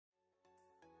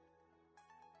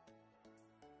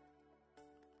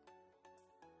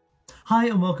Hi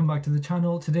and welcome back to the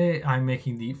channel. Today I'm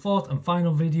making the fourth and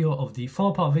final video of the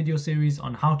 4-part video series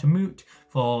on how to moot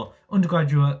for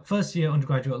first year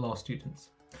undergraduate law students.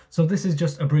 So this is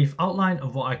just a brief outline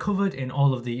of what I covered in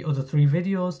all of the other 3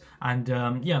 videos,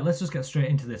 and yeah, let's just get straight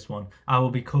into this one. I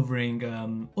will be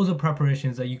covering other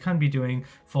preparations that you can be doing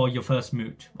for your first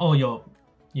moot or your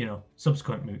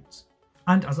subsequent moots.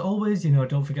 And as always,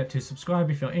 don't forget to subscribe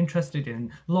if you're interested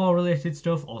in law related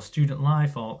stuff or student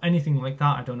life or anything like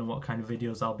that. I don't know what kind of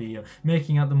videos I'll be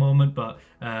making at the moment, but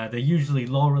they're usually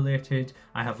law related.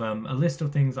 I have a list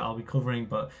of things that I'll be covering,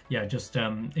 but yeah, just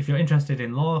if you're interested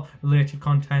in law related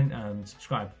content,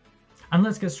 subscribe. And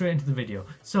let's get straight into the video.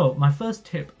 So my first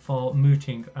tip for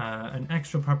mooting, an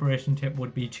extra preparation tip,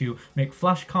 would be to make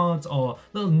flashcards or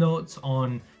little notes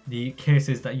on the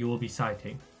cases that you will be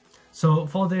citing. So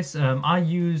for this, I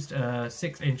used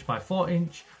 6" by 4"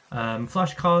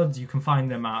 flashcards. You can find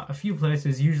them at a few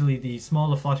places. Usually the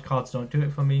smaller flashcards don't do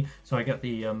it for me, so I get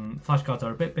the flashcards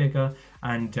are a bit bigger,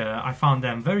 and I found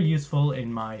them very useful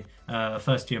in my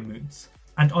first year moots.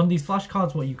 And on these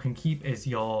flashcards, what you can keep is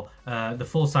your the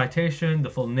full citation, the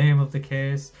full name of the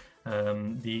case,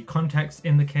 the context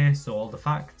in the case, so all the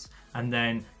facts, and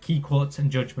then key quotes and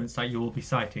judgments that you will be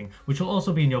citing, which will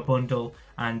also be in your bundle,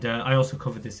 and I also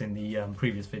covered this in the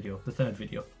previous video, the 3rd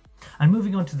video. And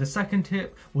moving on to the second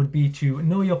tip would be to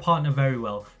know your partner very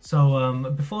well.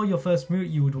 So before your first moot,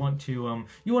 you would want to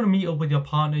meet up with your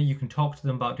partner. You can talk to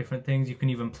them about different things. You can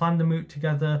even plan the moot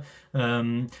together,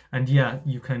 and yeah,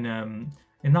 you can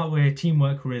in that way,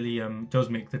 teamwork really does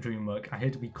make the dream work. I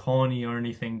hate to be corny or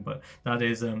anything, but that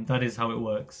is how it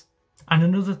works. And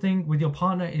another thing with your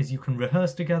partner is you can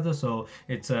rehearse together. So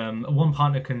it's one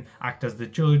partner can act as the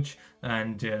judge,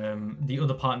 and the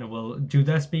other partner will do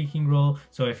their speaking role.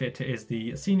 So if it is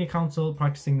the senior counsel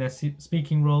practicing their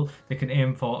speaking role, they can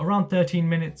aim for around 13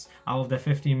 minutes out of their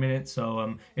 15 minutes.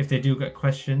 So if they do get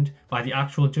questioned by the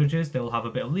actual judges, they'll have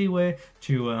a bit of leeway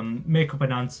to make up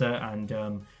an answer,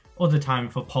 and other time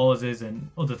for pauses and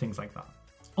other things like that.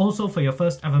 Also, for your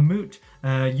first ever moot,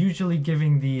 usually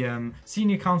giving the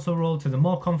senior counsel role to the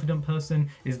more confident person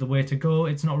is the way to go.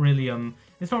 It's not really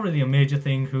a major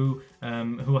thing who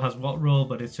has what role,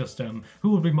 but it's just who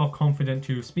will be more confident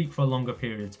to speak for longer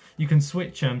periods. You can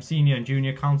switch senior and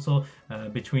junior counsel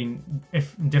between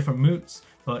different moots,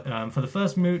 but for the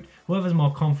first moot, whoever's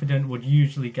more confident would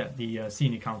usually get the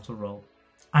senior counsel role.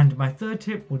 And my 3rd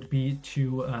tip would be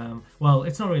to, well,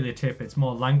 it's not really a tip, it's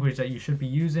more language that you should be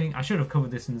using. I should have covered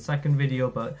this in the 2nd video,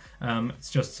 but it's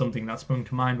just something that sprung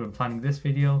to mind when planning this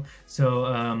video.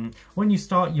 So when you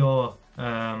start your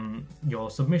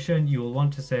submission, you will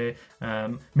want to say,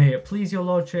 may it please your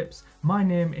lordships, my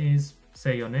name is,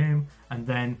 say your name, and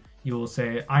then you will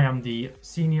say, I am the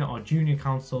senior or junior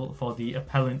counsel for the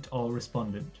appellant or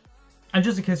respondent. And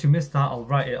just in case you missed that, I'll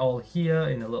write it all here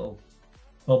in a little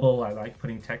bubble. I like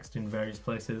putting text in various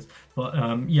places, but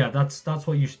yeah, that's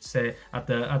what you should say at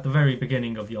the very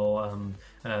beginning of your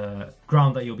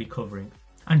ground that you'll be covering.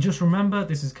 And just remember,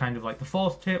 this is kind of like the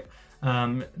 4th tip.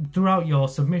 Throughout your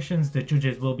submissions, the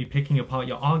judges will be picking apart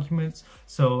your arguments.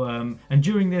 So and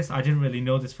during this, I didn't really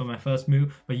know this for my first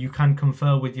moot, but you can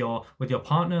confer with your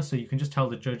partner. So you can just tell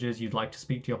the judges you'd like to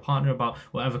speak to your partner about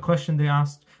whatever question they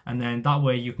asked, and then that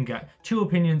way you can get 2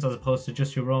 opinions as opposed to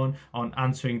just your own on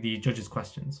answering the judges'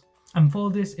 questions. And for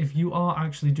this, if you are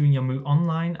actually doing your moot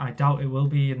online, I doubt it will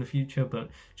be in the future, but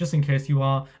just in case you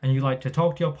are and you like to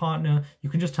talk to your partner, you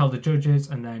can just tell the judges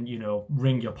and then,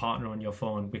 ring your partner on your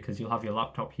phone, because you'll have your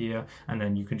laptop here, and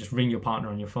then you can just ring your partner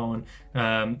on your phone.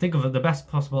 Think of the best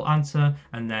possible answer,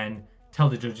 and then tell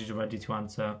the judges you're ready to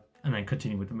answer, and then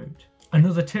continue with the moot.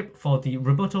 Another tip for the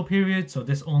rebuttal period, so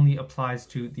this only applies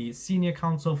to the senior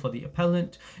counsel for the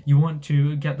appellant. You want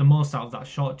to get the most out of that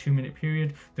short 2-minute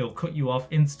period. They'll cut you off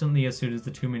instantly as soon as the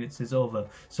 2 minutes is over,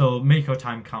 so make your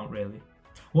time count really.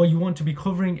 What you want to be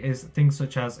covering is things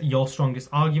such as your strongest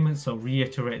arguments, so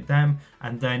reiterate them,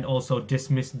 and then also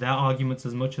dismiss their arguments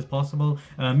as much as possible.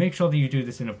 Make sure that you do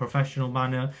this in a professional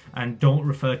manner, and don't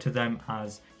refer to them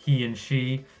as he and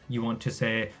she. You want to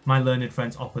say, my learned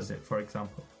friend's opposite, for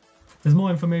example. There's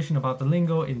more information about the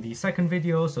lingo in the 2nd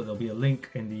video, so there'll be a link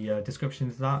in the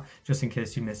description to that, just in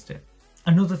case you missed it.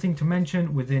 Another thing to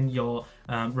mention within your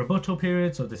rebuttal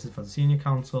period, so this is for the senior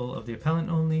counsel of the appellant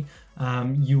only,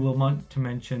 you will want to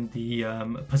mention the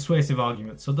persuasive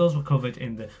arguments. So those were covered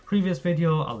in the previous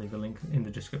video. I'll leave a link in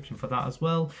the description for that as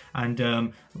well.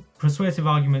 And persuasive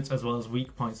arguments as well as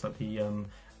weak points that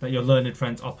your learned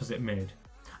friend's opposite made.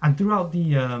 And throughout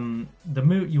the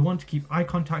moot, you want to keep eye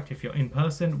contact if you're in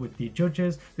person with the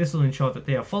judges. This will ensure that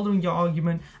they are following your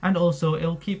argument, and also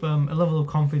it'll keep a level of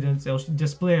confidence. It'll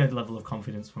display a level of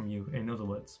confidence from you, in other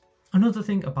words. Another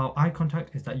thing about eye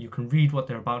contact is that you can read what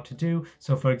they're about to do.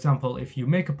 So for example, if you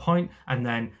make a point and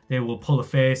then they will pull a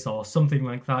face or something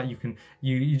like that,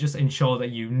 you just ensure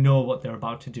that you know what they're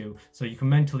about to do. So you can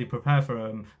mentally prepare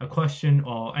for a question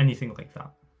or anything like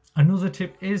that. Another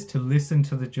tip is to listen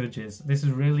to the judges. This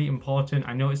is really important.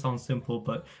 I know it sounds simple,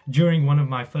 but during one of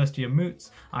my first year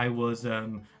moots, I was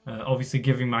obviously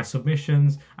giving my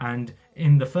submissions, and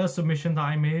in the first submission that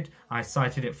I made, I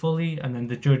cited it fully, and then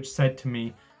the judge said to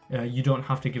me, you don't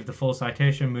have to give the full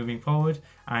citation moving forward,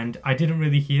 and I didn't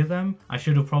really hear them. I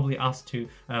should have probably asked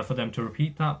for them to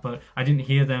repeat that, but I didn't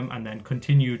hear them, and then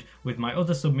continued with my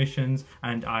other submissions,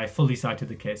 and I fully cited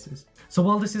the cases. So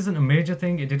while this isn't a major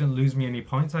thing, it didn't lose me any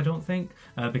points, I don't think,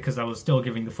 because I was still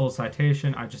giving the full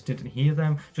citation. I just didn't hear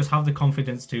them. Just have the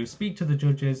confidence to speak to the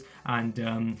judges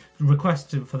and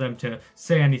request for them to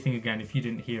say anything again if you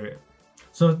didn't hear it.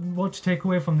 So what to take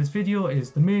away from this video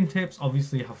is the main tips.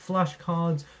 Obviously have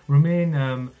flashcards,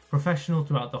 remain professional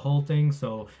throughout the whole thing,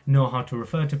 so know how to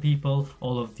refer to people.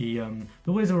 All of the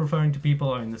ways of referring to people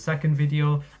are in the second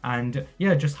video, and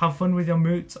yeah, just have fun with your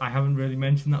moots. I haven't really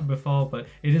mentioned that before, but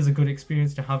it is a good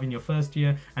experience to have in your first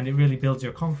year, and it really builds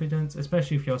your confidence,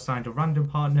 especially if you're assigned a random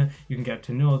partner. You can get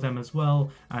to know them as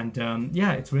well, and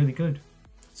yeah, it's really good.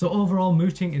 So overall,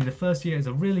 mooting in the first year is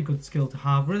a really good skill to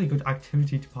have, really good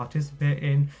activity to participate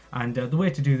in, and the way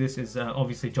to do this is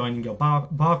obviously joining your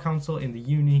bar council in the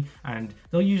uni, and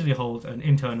they'll usually hold an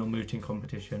internal mooting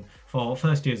competition for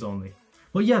first years only.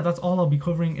 But yeah, that's all I'll be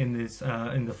covering in this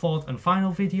in the fourth and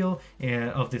final video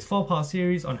of this 4-part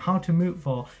series on how to moot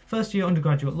for first year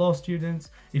undergraduate law students.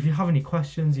 If you have any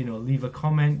questions, leave a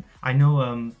comment. I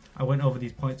know I went over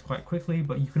these points quite quickly,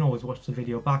 but you can always watch the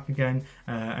video back again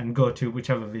and go to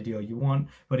whichever video you want.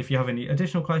 But if you have any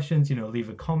additional questions, leave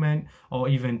a comment or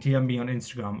even DM me on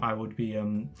Instagram.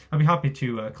 I'd be happy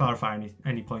to clarify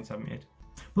any points I've made.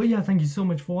 But yeah, thank you so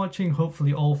much for watching.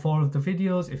 Hopefully all 4 of the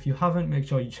videos. If you haven't, make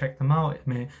sure you check them out. It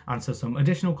may answer some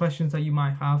additional questions that you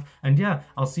might have. And yeah,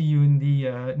 I'll see you in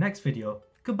the next video.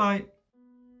 Goodbye.